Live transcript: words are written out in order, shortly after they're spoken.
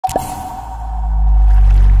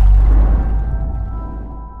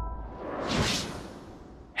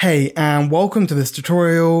Hey, and welcome to this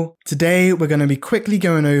tutorial. Today we're going to be quickly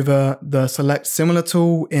going over the Select Similar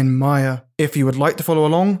tool in Maya. If you would like to follow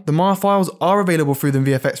along, the Maya files are available through the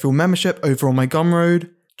VFX Fuel membership over on my Gumroad.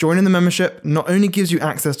 Joining the membership not only gives you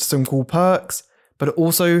access to some cool perks, but it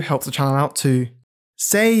also helps the channel out too.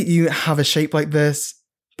 Say you have a shape like this,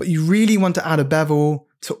 but you really want to add a bevel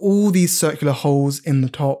to all these circular holes in the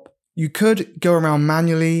top. You could go around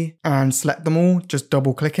manually and select them all, just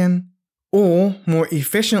double clicking. Or more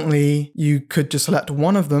efficiently, you could just select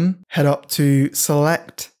one of them, head up to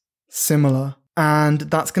Select Similar, and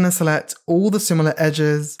that's going to select all the similar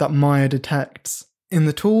edges that Maya detects. In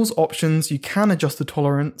the tools options, you can adjust the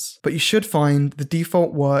tolerance, but you should find the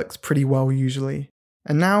default works pretty well usually.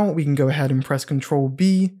 And now we can go ahead and press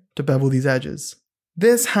ctrl+b to bevel these edges.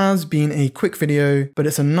 This has been a quick video, but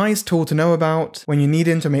it's a nice tool to know about when you're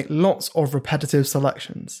needing to make lots of repetitive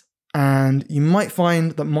selections. And you might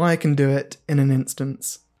find that Maya can do it in an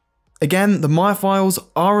instance. Again, the Maya files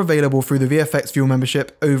are available through the VFX Fuel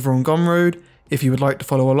membership over on Gumroad if you would like to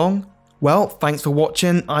follow along. Well, thanks for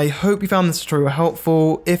watching. I hope you found this tutorial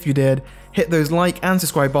helpful. If you did, hit those like and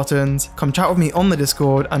subscribe buttons, come chat with me on the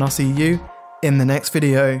Discord, and I'll see you in the next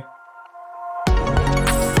video.